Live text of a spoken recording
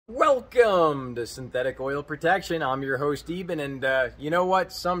Welcome to Synthetic Oil Protection. I'm your host Eben, and you know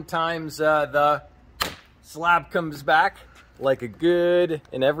what? Sometimes the slab comes back like in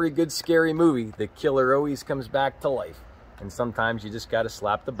every good scary movie. The killer always comes back to life, and sometimes you just got to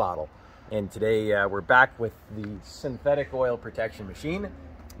slap the bottle. And today we're back with the Synthetic Oil Protection machine.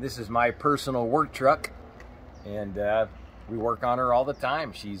 This is my personal work truck, and we work on her all the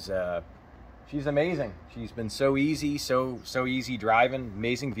time. She's amazing. She's been so easy, so easy driving,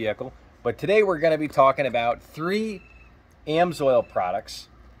 amazing vehicle. But today we're going to be talking about 3 AMSOIL products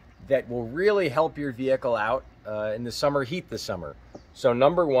that will really help your vehicle out in the summer heat this summer. So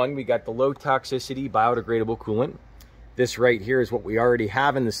number 1, we got the low toxicity biodegradable coolant. This right here is what we already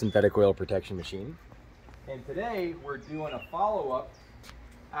have in the synthetic oil protection machine. And today we're doing a follow-up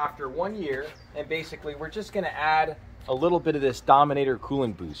after 1 year, and basically we're just going to add a little bit of this Dominator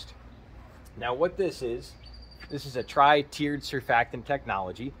coolant boost. Now what this is a tri-tiered surfactant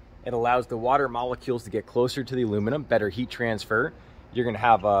technology. It allows the water molecules to get closer to the aluminum, better heat transfer. You're going to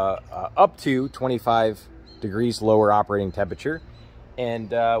have up to 25 degrees lower operating temperature.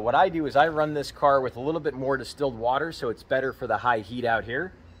 And what I do is I run this car with a little bit more distilled water, so it's better for the high heat out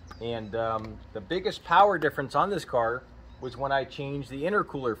here. And the biggest power difference on this car was when I changed the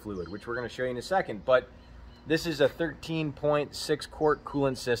intercooler fluid, which we're going to show you in a second. But this is a 13.6 quart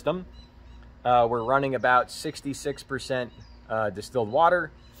coolant system. We're running about 66% distilled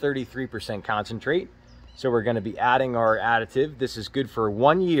water, 33% concentrate. So we're going to be adding our additive. This is good for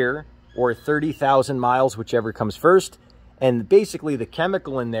 1 year or 30,000 miles, whichever comes first. And basically the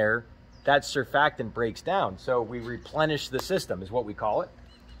chemical in there, that surfactant breaks down. So we replenish the system is what we call it.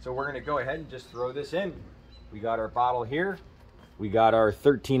 So we're going to go ahead and just throw this in. We got our bottle here. We got our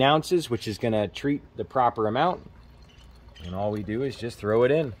 13 ounces, which is going to treat the proper amount. And all we do is just throw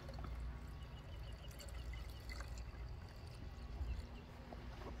it in.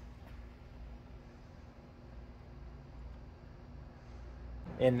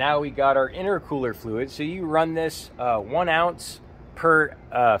 And now we got our intercooler fluid. So you run this 1 ounce per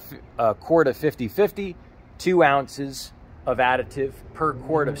quart of 50/50, 2 ounces of additive per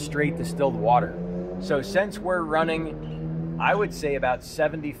quart of straight distilled water. So since we're running, I would say about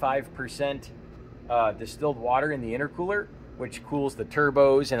 75% distilled water in the intercooler, which cools the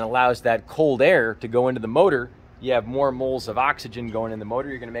turbos and allows that cold air to go into the motor, you have more moles of oxygen going in the motor,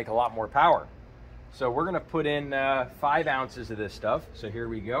 you're gonna make a lot more power. So we're going to put in 5 ounces of this stuff. So here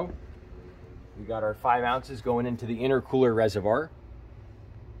we go. We got our 5 ounces going into the intercooler reservoir.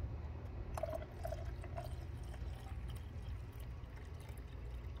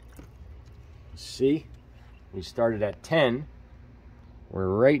 See, we started at 10. We're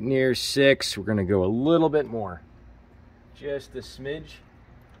right near 6. We're going to go a little bit more. Just a smidge.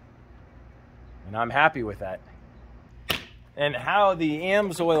 And I'm happy with that. And how the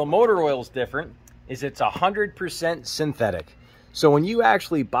AMSOIL motor oil is different is it's 100% synthetic. So when you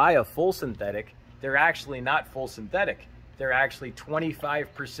actually buy a full synthetic, they're actually not full synthetic. They're actually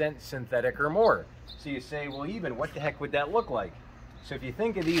 25% synthetic or more. So you say, well, Eben, what the heck would that look like? So if you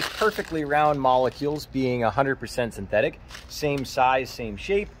think of these perfectly round molecules being 100% synthetic, same size, same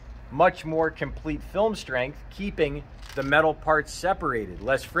shape, much more complete film strength, keeping the metal parts separated,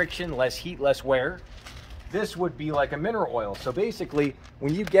 less friction, less heat, less wear. This would be like a mineral oil. So basically,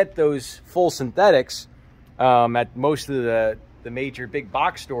 when you get those full synthetics at most of the major big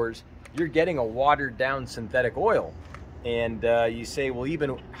box stores, you're getting a watered down synthetic oil. And you say, well,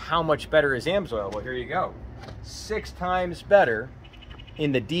 even how much better is AMSOIL? Well, here you go. 6 times better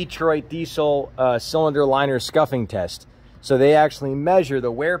in the Detroit diesel cylinder liner scuffing test. So they actually measure the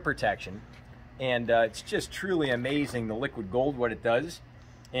wear protection. And it's just truly amazing, the liquid gold, what it does.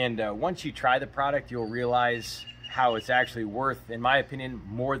 And once you try the product, you'll realize how it's actually worth, in my opinion,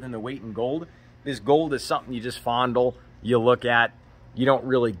 more than the weight in gold. This gold is something you just fondle, you look at, you don't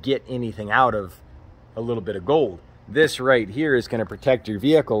really get anything out of a little bit of gold. This right here is going to protect your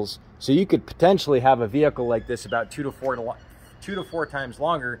vehicles, so you could potentially have a vehicle like this about 2 to 4 times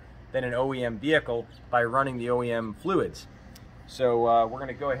longer than an OEM vehicle by running the OEM fluids. So we're going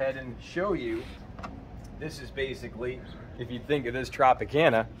to go ahead and show you. This is basically, if you think of this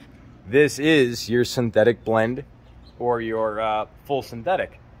Tropicana, this is your synthetic blend or your full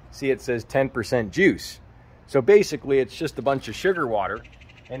synthetic. See, it says 10% juice. So basically, it's just a bunch of sugar water,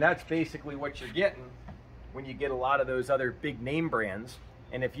 and that's basically what you're getting when you get a lot of those other big name brands.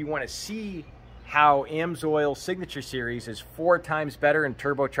 And if you want to see how AMSOIL Signature Series is 4 times better in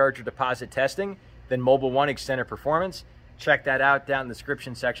turbocharger deposit testing than Mobil 1 Extended Performance, check that out down in the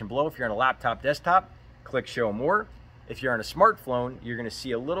description section below. If you're on a laptop, desktop, click Show More. If you're on a smartphone, you're going to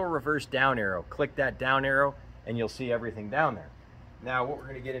see a little reverse down arrow. Click that down arrow and you'll see everything down there. Now, what we're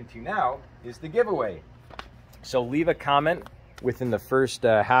going to get into now is the giveaway. So leave a comment within the first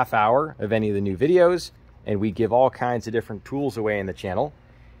half hour of any of the new videos, and we give all kinds of different tools away in the channel.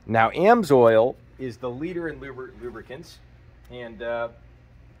 Now, AMSOIL is the leader in lubricants, and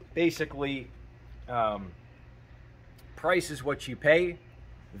basically, price is what you pay,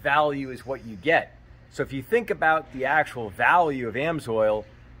 value is what you get. So if you think about the actual value of AMSOIL,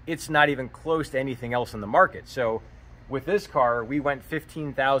 it's not even close to anything else in the market. So with this car, we went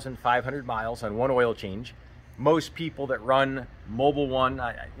 15,500 miles on one oil change. Most people that run Mobil 1,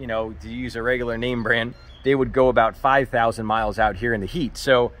 you know, to use a regular name brand, they would go about 5,000 miles out here in the heat.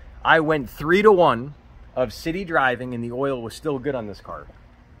 So I went 3-to-1 of city driving, and the oil was still good on this car.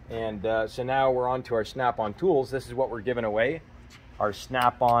 And so now we're on to our snap-on tools. This is what we're giving away. Our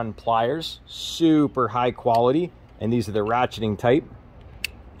snap-on pliers, super high quality, and these are the ratcheting type.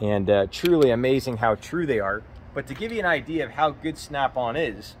 And truly amazing how true they are. But to give you an idea of how good snap-on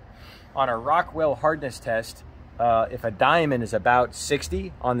is, on a Rockwell hardness test, if a diamond is about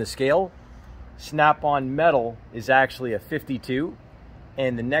 60 on the scale, snap-on metal is actually a 52,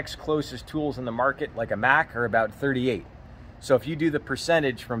 and the next closest tools in the market, like a Mac, are about 38. So if you do the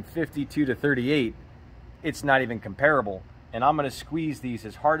percentage from 52 to 38, it's not even comparable. And I'm going to squeeze these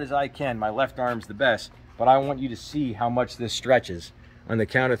as hard as I can. My left arm's the best, but I want you to see how much this stretches. On the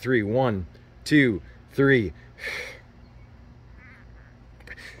count of 3, 1, 2, 3.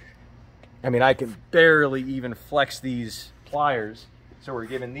 I mean, I can barely even flex these pliers. So we're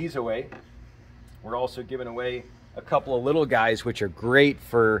giving these away. We're also giving away a couple of little guys, which are great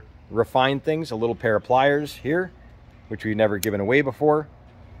for refined things. A little pair of pliers here, which we've never given away before.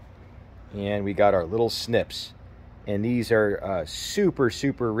 And we got our little snips. And these are super,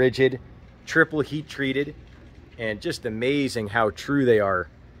 super rigid, triple heat treated, and just amazing how true they are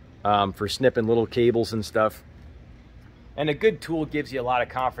for snipping little cables and stuff. And a good tool gives you a lot of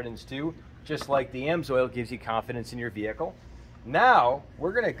confidence too, just like the AMSOIL gives you confidence in your vehicle. Now,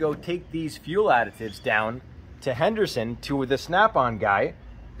 we're gonna go take these fuel additives down to Henderson to the Snap-on guy,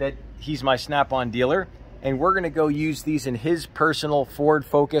 that he's my Snap-on dealer, and we're gonna go use these in his personal Ford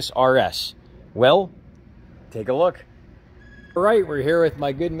Focus RS. Well, take a look. All right, we're here with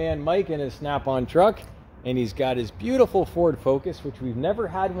my good man Mike in his Snap-on truck, and he's got his beautiful Ford Focus, which we've never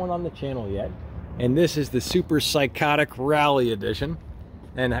had one on the channel yet. And this is the Super Psychotic Rally Edition.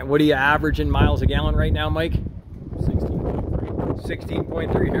 And what are you averaging miles a gallon right now, Mike? 16.3.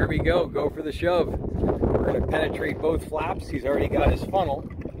 16.3, here we go. Go for the shove. We're gonna penetrate both flaps. He's already got his funnel.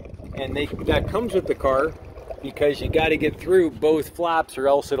 And that comes with the car, because you gotta get through both flaps or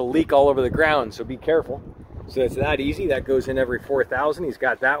else it'll leak all over the ground, so be careful. So it's that easy. That goes in every 4,000. He's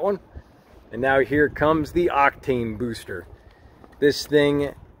got that one. And now here comes the octane booster. This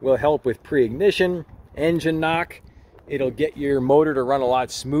thing will help with pre-ignition, engine knock. It'll get your motor to run a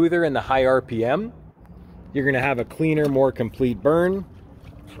lot smoother in the high RPM. You're gonna have a cleaner, more complete burn.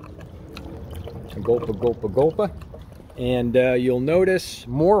 Gulpa, gulpa, gulpa. And you'll notice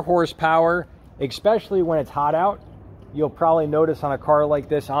more horsepower, especially when it's hot out. You'll probably notice on a car like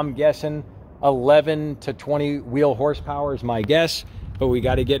this, I'm guessing 11 to 20 wheel horsepower is my guess, but we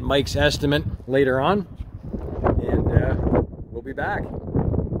got to get Mike's estimate later on, and we'll be back.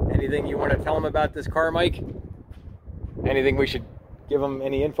 Anything you want to tell him about this car, Mike? Anything we should give him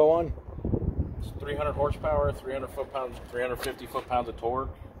any info on? It's 300 horsepower, 300 foot-pounds, 350 foot-pounds of torque.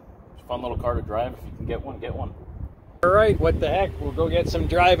 It's a fun little car to drive. If you can get one, get one. All right, what the heck? We'll go get some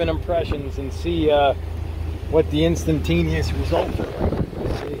driving impressions and see what the instantaneous results are like.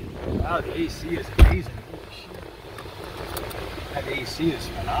 Let's see. Wow, the AC is amazing. Holy shit. That AC is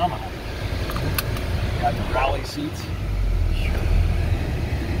phenomenal. Got the rally seats.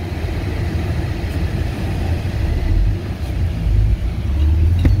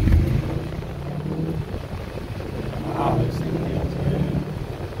 Wow, this thing feels good.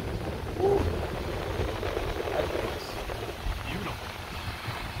 Woo. That feels beautiful.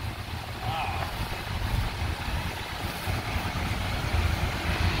 Wow.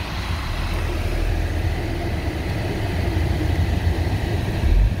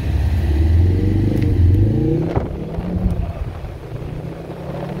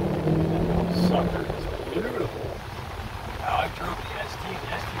 Sucker is beautiful. Wow, I drove the ST. The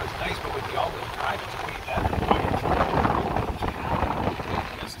ST was nice, but with the all-wheel drive, it's way better.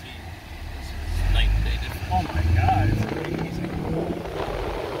 ST. It's night and day difference. Oh my God, it's amazing.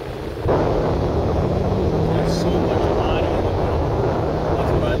 There's so much body in the middle.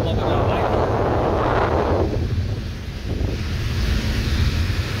 That's what I love about my car.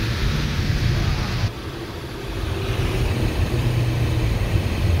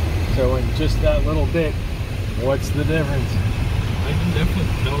 So in just that little bit, what's the difference? Big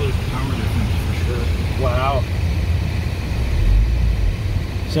definitely tell there's a power difference for sure. Wow.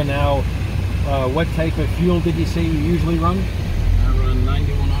 So now, what type of fuel did you say you usually run? I run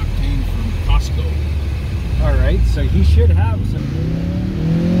 91 octane from Costco. All right, so he should have some.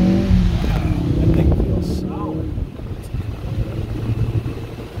 That thing feels solid.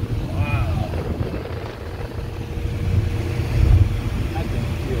 Wow. That thing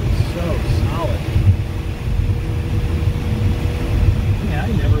feels so solid. Yeah, I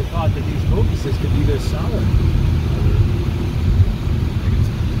never thought that these focuses could be this solid.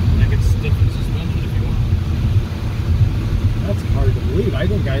 I can stiffen the suspension if you want. That's hard to believe. I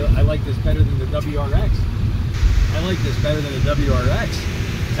think I like this better than the WRX. I like this better than the WRX.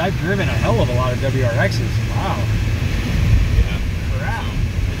 Because I've driven a hell of a lot of WRXs. Wow. Yeah. Crap.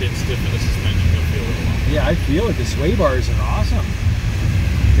 I did stiffen the suspension. You'll feel it a lot. Yeah, I feel it. The sway bars are awesome.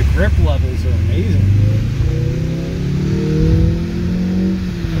 The grip levels are amazing.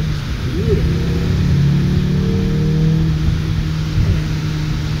 That's beautiful.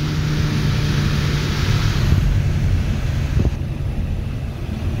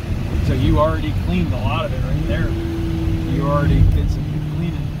 So you already cleaned a lot of it right there. You already did some good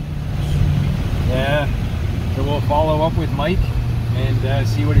cleaning. Yeah. So we'll follow up with Mike and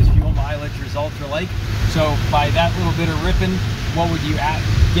see what his fuel mileage results are like. So by that little bit of ripping, what would you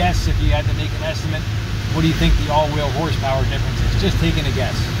guess if you had to make an estimate? What do you think the all-wheel horsepower difference is? Just taking a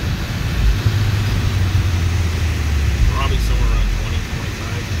guess. Probably somewhere around 20,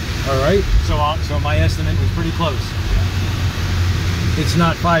 25. All right. So my estimate was pretty close. It's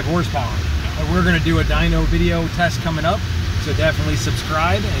not 5 horsepower. We're going to do a dyno video test coming up, so definitely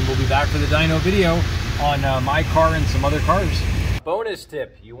subscribe, and we'll be back for the dyno video on my car and some other cars. Bonus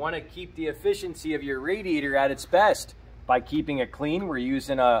tip, you want to keep the efficiency of your radiator at its best by keeping it clean. We're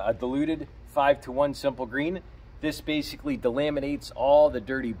using a diluted 5-to-1 simple green. This basically delaminates all the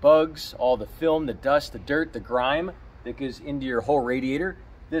dirty bugs, all the film, the dust, the dirt, the grime that goes into your whole radiator.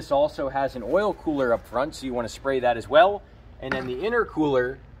 This also has an oil cooler up front, so you want to spray that as well. And then the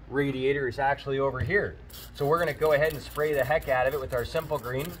intercooler radiator is actually over here. So we're gonna go ahead and spray the heck out of it with our simple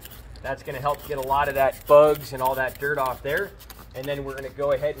green. That's gonna help get a lot of that bugs and all that dirt off there. And then we're gonna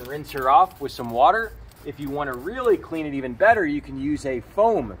go ahead and rinse her off with some water. If you wanna really clean it even better, you can use a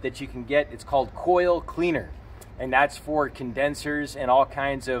foam that you can get. It's called coil cleaner. And that's for condensers and all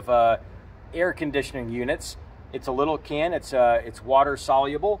kinds of air conditioning units. It's a little can, it's water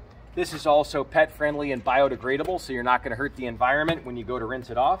soluble. This is also pet friendly and biodegradable, so you're not going to hurt the environment when you go to rinse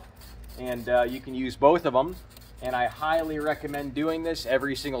it off. And you can use both of them. And I highly recommend doing this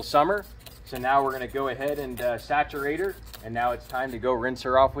every single summer. So now we're going to go ahead and saturate her. And now it's time to go rinse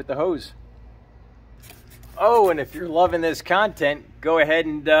her off with the hose. Oh, and if you're loving this content, go ahead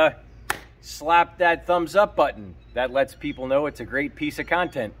and slap that thumbs up button. That lets people know it's a great piece of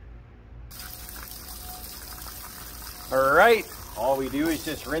content. All right. All we do is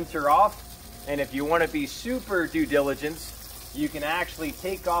just rinse her off, and if you want to be super due diligence, you can actually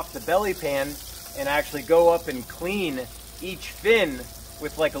take off the belly pan and actually go up and clean each fin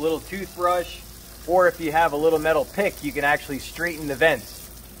with like a little toothbrush, or if you have a little metal pick, you can actually straighten the vents.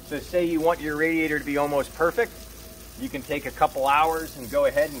 So say you want your radiator to be almost perfect, you can take a couple hours and go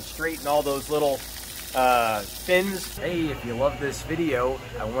ahead and straighten all those little fins. Hey, if you love this video,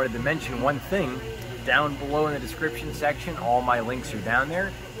 I wanted to mention one thing. Down below in the description section, all my links are down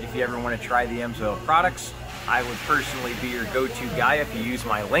there. If you ever want to try the AMSOIL products, I would personally be your go-to guy if you use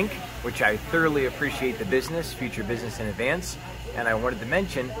my link, which I thoroughly appreciate the business, future business in advance. And I wanted to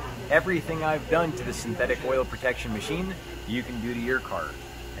mention, everything I've done to the synthetic oil protection machine, you can do to your car.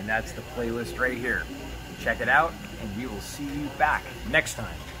 And that's the playlist right here. Check it out, and we will see you back next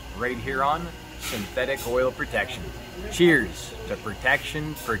time, right here on Synthetic Oil Protection. Cheers to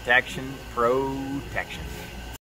protection, protection, protection.